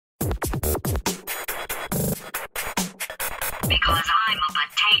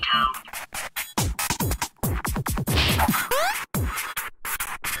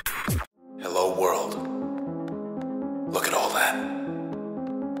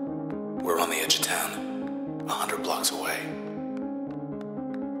edge of town, 100 blocks away.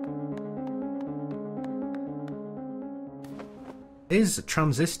 Is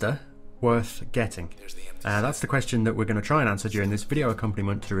Transistor worth getting? That's the question that we're going to try and answer during this video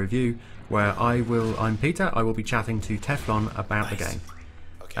accompaniment to review, where I'm Peter. I will be chatting to Teflon about the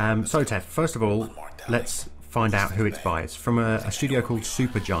game. So Tef, first of all, let's find out who it's by. It's from a studio called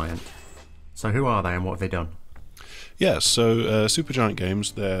Supergiant. So who are they and what have they done? Yeah, so Supergiant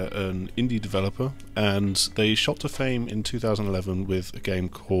Games, they're an indie developer, and they shot to fame in 2011 with a game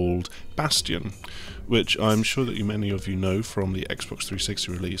called Bastion, which I'm sure that many of you know from the Xbox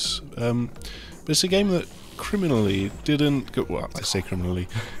 360 release. But it's a game that criminally didn't go, well, I say criminally,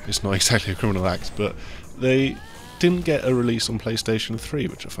 it's not exactly a criminal act, but they didn't get a release on PlayStation 3,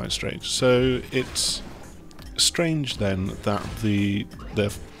 which I find strange. So it's strange then that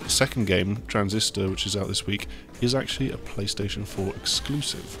their second game, Transistor, which is out this week, is actually a PlayStation 4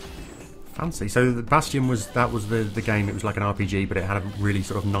 exclusive. Fancy. So the Bastion was the game. It was like an RPG, but it had a really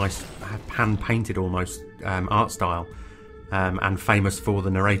sort of nice, hand-painted almost art style, and famous for the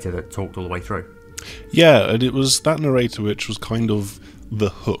narrator that talked all the way through. Yeah, and it was that narrator which was kind of the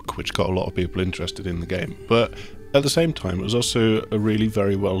hook, which got a lot of people interested in the game. But at the same time, it was also a really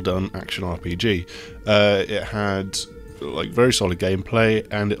very well done action RPG. It had like very solid gameplay,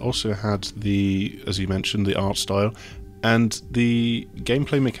 and it also had as you mentioned, the art style and the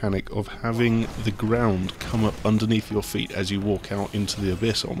gameplay mechanic of having the ground come up underneath your feet as you walk out into the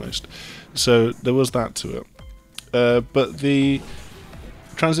abyss almost. So there was that to it. But the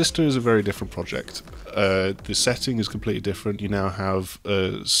Transistor is a very different project. The setting is completely different. You now have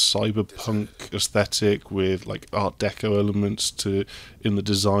a cyberpunk aesthetic with like Art Deco elements in the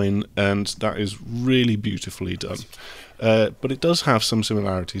design, and that is really beautifully done. But it does have some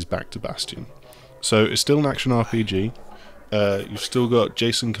similarities back to Bastion. So it's still an action RPG. You've still got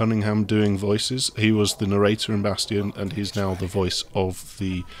Jason Cunningham doing voices. He was the narrator in Bastion, and he's now the voice of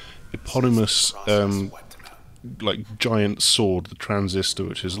the eponymous like giant sword, the Transistor,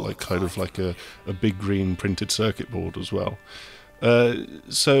 which is like kind of like a big green printed circuit board as well.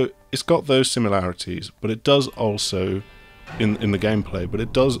 So it's got those similarities, but it does also in the gameplay, but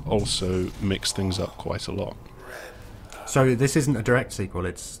it does also mix things up quite a lot. So this isn't a direct sequel,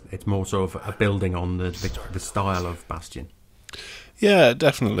 it's more sort of a building on the style of Bastion. Yeah,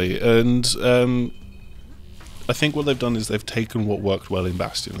 definitely. And I think what they've done is they've taken what worked well in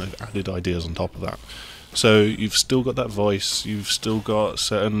Bastion, they've added ideas on top of that. So you've still got that voice, you've still got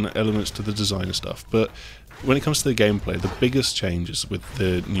certain elements to the design and stuff, but when it comes to the gameplay, the biggest change is with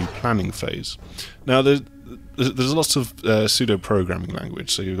the new planning phase. Now there's lots of pseudo-programming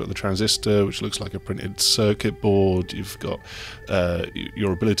language. So you've got the Transistor, which looks like a printed circuit board. You've got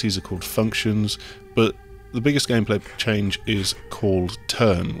your abilities are called functions, but the biggest gameplay change is called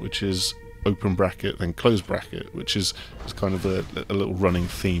turn, which is open bracket then close bracket, which is kind of a little running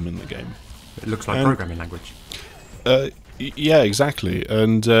theme in the game. It looks like programming language. Yeah, exactly.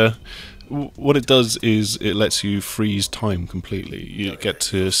 And what it does is it lets you freeze time completely. You get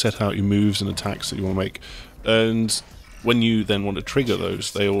to set out your moves and attacks that you want to make, and when you then want to trigger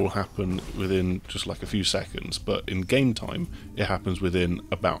those, they all happen within just like a few seconds, but in game time it happens within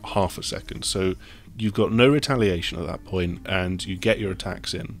about half a second. So you've got no retaliation at that point, and you get your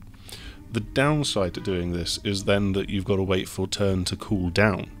attacks in. The downside to doing this is then that you've got to wait for turn to cool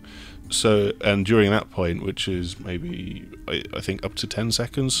down. So, and during that point, which is maybe, I think, up to 10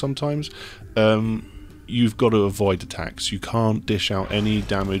 seconds sometimes, you've got to avoid attacks. You can't dish out any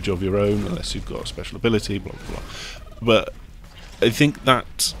damage of your own unless you've got a special ability, blah, blah, blah. But I think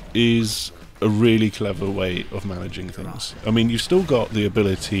that is a really clever way of managing things. I mean, you've still got the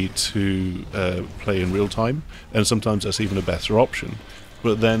ability to play in real time, and sometimes that's even a better option.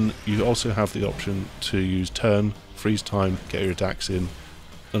 But then you also have the option to use turn, freeze time, get your attacks in,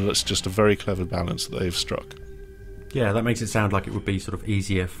 and that's just a very clever balance that they've struck. Yeah, that makes it sound like it would be sort of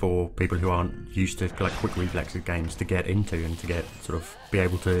easier for people who aren't used to like quick reflexes games to get into, and to get sort of be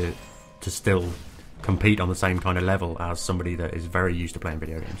able to still compete on the same kind of level as somebody that is very used to playing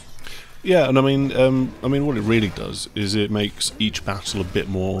video games. Yeah, and I mean what it really does is it makes each battle a bit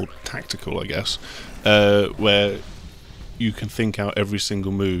more tactical, I guess, where you can think out every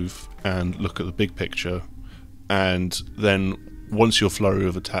single move and look at the big picture, and then once your flurry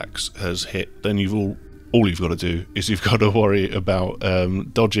of attacks has hit, then all you've got to do is you've got to worry about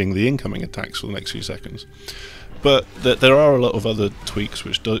dodging the incoming attacks for the next few seconds. But there are a lot of other tweaks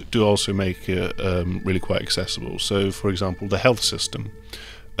which do also make it really quite accessible. So, for example, the health system.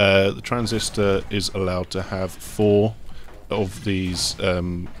 The Transistor is allowed to have 4 of these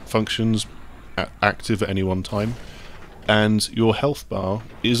functions active at any one time. and your health bar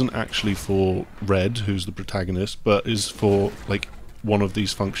isn't actually for Red, who's the protagonist, but is for like one of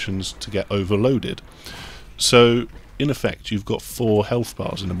these functions to get overloaded. So in effect you've got 4 health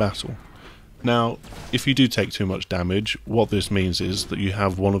bars in a battle. Now if you do take too much damage, what this means is that you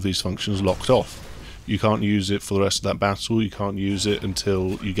have one of these functions locked off. You can't use it for the rest of that battle, you can't use it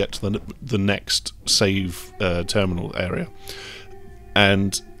until you get to the next save terminal area.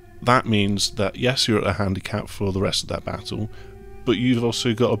 And that means that yes, you're at a handicap for the rest of that battle, but you've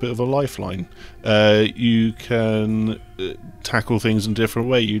also got a bit of a lifeline. You can tackle things in a different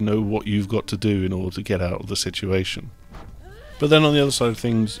way, you know what you've got to do in order to get out of the situation. But then on the other side of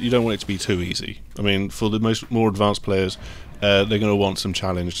things, you don't want it to be too easy. I mean, for the more advanced players, they're going to want some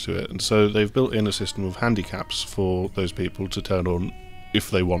challenge to it, and so they've built in a system of handicaps for those people to turn on if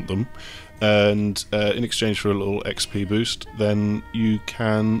they want them, and in exchange for a little XP boost, then you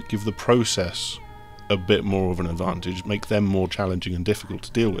can give the process a bit more of an advantage, make them more challenging and difficult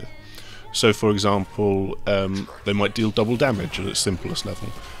to deal with. So for example, they might deal double damage at its simplest level,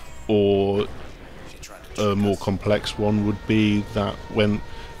 or a more complex one would be that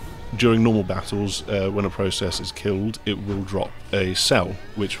during normal battles, when a process is killed, it will drop a cell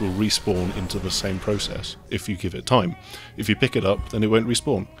which will respawn into the same process if you give it time. If you pick it up, then it won't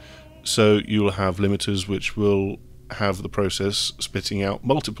respawn. So you'll have limiters which will have the process spitting out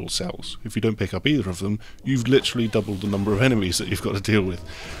multiple cells. If you don't pick up either of them, you've literally doubled the number of enemies that you've got to deal with.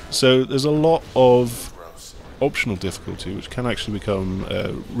 So there's a lot of optional difficulty which can actually become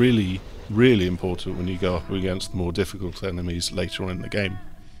really, really important when you go up against more difficult enemies later on in the game.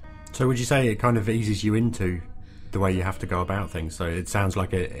 So would you say it kind of eases you into the way you have to go about things? So it sounds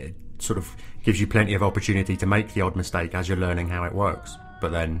like it sort of gives you plenty of opportunity to make the odd mistake as you're learning how it works,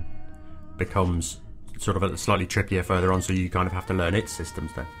 but then becomes sort of a slightly trickier further on, so you kind of have to learn its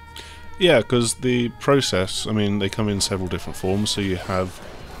systems then. Yeah, because the process, I mean, they come in several different forms. So you have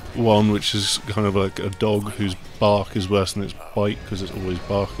one which is kind of like a dog whose bark is worse than its bite because it's always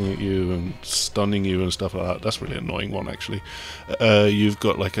barking at you and stunning you and stuff like that. That's a really annoying one, actually. You've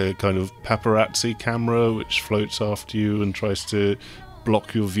got like a kind of paparazzi camera which floats after you and tries to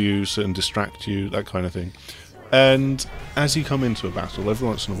block your views and distract you, that kind of thing. And as you come into a battle, every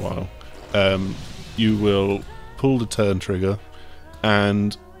once in a while, you will pull the turn trigger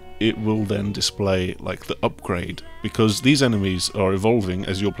and it will then display like the upgrade, because these enemies are evolving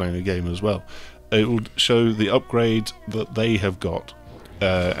as you're playing the game as well. It will show the upgrade that they have got,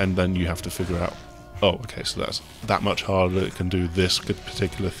 and then you have to figure out, oh, okay, so that's that much harder, it can do this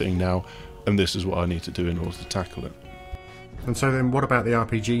particular thing now, and this is what I need to do in order to tackle it. And so then what about the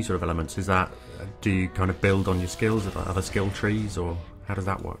RPG sort of elements? Is that, do you kind of build on your skills, are there other skill trees, or how does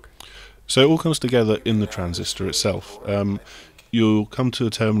that work? So it all comes together in the transistor itself. You'll come to a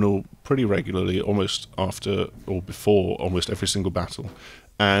terminal pretty regularly, almost after or before almost every single battle,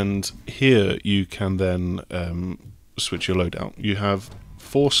 and here you can then switch your loadout. You have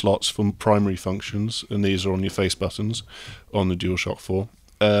 4 slots for primary functions, and these are on your face buttons on the DualShock 4,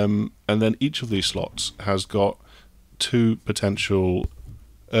 and then each of these slots has got 2 potential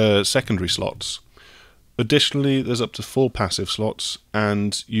secondary slots. Additionally, there's up to 4 passive slots,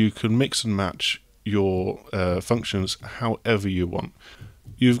 and you can mix and match your functions however you want.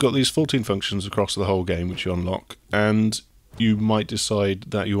 You've got these 14 functions across the whole game which you unlock, and you might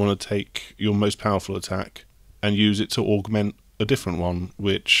decide that you want to take your most powerful attack and use it to augment a different one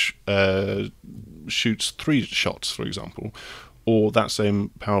which shoots 3 shots, for example, or that same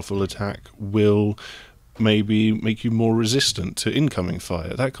powerful attack will maybe make you more resistant to incoming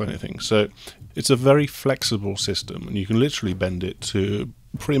fire, that kind of thing. So it's a very flexible system, and you can literally bend it to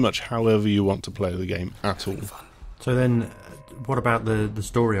pretty much however you want to play the game at all. So then, what about the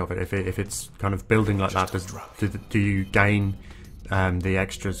story of it? If it's kind of building like that, do you gain the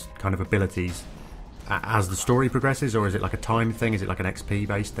extras kind of abilities as the story progresses, or is it like a time thing? Is it like an XP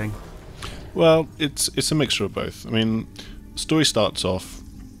based thing? Well, it's a mixture of both. I mean, the story starts off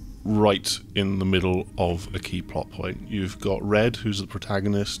right in the middle of a key plot point. You've got Red, who's the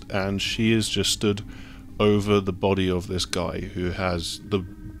protagonist, and she is just stood over the body of this guy who has the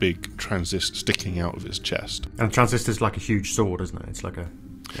big transistor sticking out of his chest. And a transistor's like a huge sword, isn't it? It's like a...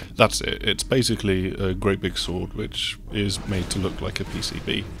 Yeah. That's it. It's basically a great big sword which is made to look like a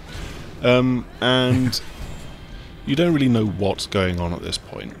PCB. And you don't really know what's going on at this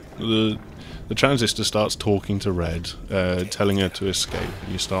point. The transistor starts talking to Red, telling her to escape,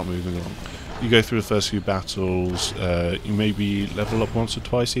 and you start moving on. You go through the first few battles, you maybe level up once or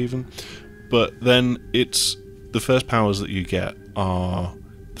twice even, but then it's the first powers that you get are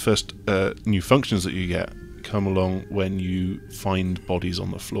the first new functions that you get come along when you find bodies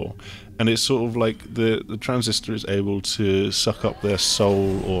on the floor. And it's sort of like the transistor is able to suck up their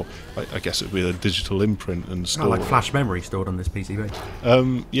soul, or I guess it would be a digital imprint, and store like flash memory stored on this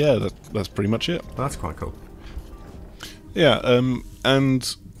PCB. Yeah, that's pretty much it. Well, that's quite cool. Yeah,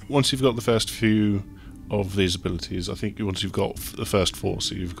 and once you've got the first few of these abilities, I think once you've got the first 4,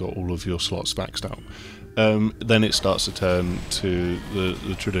 so you've got all of your slots maxed out, then it starts to turn to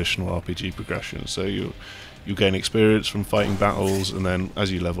the traditional RPG progression. So you gain experience from fighting battles, and then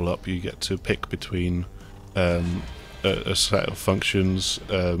as you level up, you get to pick between a set of functions,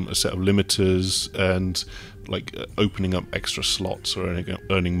 a set of limiters, and like opening up extra slots or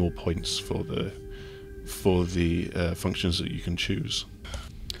earning more points for the functions that you can choose.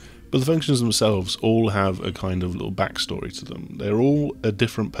 But the functions themselves all have a kind of little backstory to them. They're all a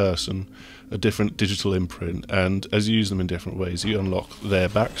different person, a different digital imprint, and as you use them in different ways, you unlock their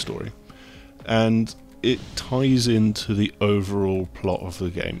backstory. And it ties into the overall plot of the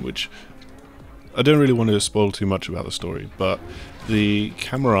game, which I don't really want to spoil too much about the story, but the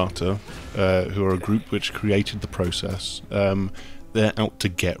Camerata, who are a group which created the process, they're out to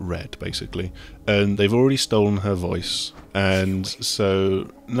get Red, basically, and they've already stolen her voice, and so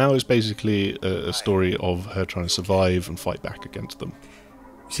now it's basically a story of her trying to survive and fight back against them.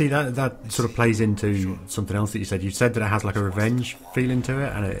 See, that sort of plays into something else that you said. You said that it has like a revenge feeling to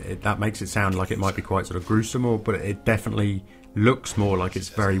it, and that makes it sound like it might be quite sort of gruesome, but it definitely looks more like it's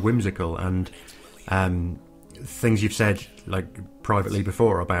very whimsical. And things you've said like privately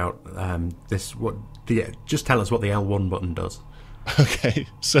before about this, just tell us what the L1 button does. Okay,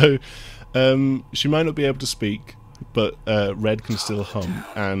 so she might not be able to speak, but Red can still hum,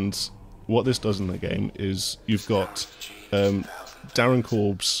 and what this does in the game is you've got Darren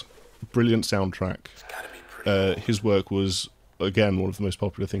Korb's brilliant soundtrack. His work was, again, one of the most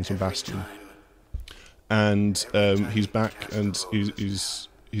popular things on Bastion, and he's back, and he's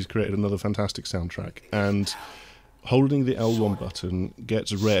created another fantastic soundtrack, and holding the L1 button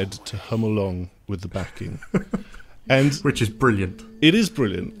gets Red to hum along with the backing. And which is brilliant. It is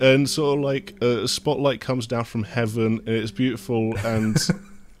brilliant, and sort of like a spotlight comes down from heaven, and it's beautiful, and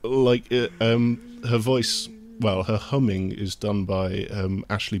like her voice, well, her humming is done by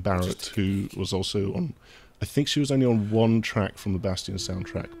Ashley Barrett, who was also on, I think she was only on one track from the Bastion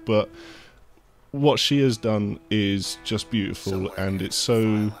soundtrack, but what she has done is just beautiful, and it's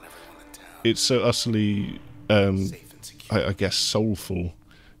so utterly, I guess, soulful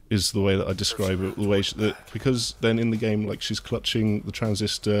is the way that I describe it. The way because then in the game, like, she's clutching the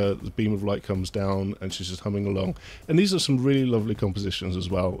transistor, the beam of light comes down, and she's just humming along. And these are some really lovely compositions as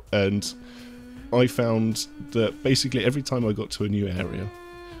well. And I found that basically every time I got to a new area,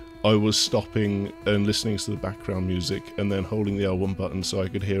 I was stopping and listening to the background music, and then holding the L1 button so I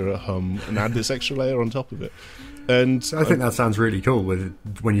could hear her hum and add this extra layer on top of it. And I think that sounds really cool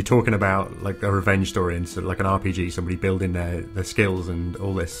when you're talking about like a revenge story and so, like an RPG, somebody building their skills and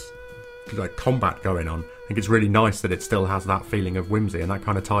all this like combat going on. I think it's really nice that it still has that feeling of whimsy, and that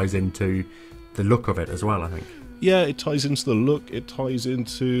kind of ties into the look of it as well, I think. Yeah, it ties into the look, it ties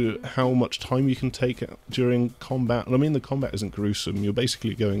into how much time you can take during combat. And I mean, the combat isn't gruesome. You're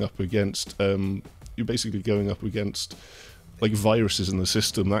basically going up against like viruses in the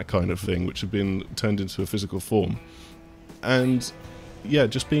system, that kind of thing, which have been turned into a physical form. And yeah,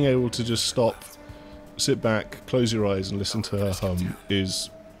 just being able to just stop, sit back, close your eyes and listen to her hum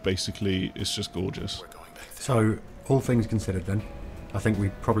is basically, it's just gorgeous. So, all things considered then, I think we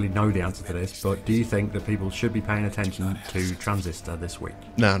probably know the answer to this, but do you think that people should be paying attention to Transistor this week?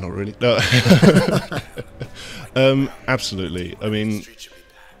 Nah, not really. No. Absolutely. I mean,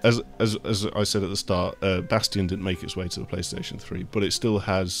 as I said at the start, Bastion didn't make its way to the PlayStation 3, but it still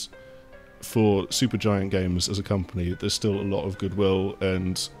has, for Supergiant Games as a company, there's still a lot of goodwill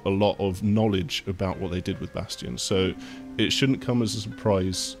and a lot of knowledge about what they did with Bastion. So it shouldn't come as a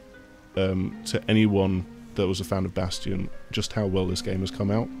surprise to anyone that was a fan of Bastion just how well this game has come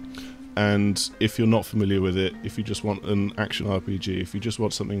out. And if you're not familiar with it, if you just want an action RPG, if you just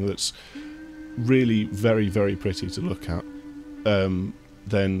want something that's really very, very pretty to look at,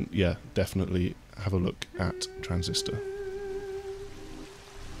 then yeah, definitely have a look at Transistor.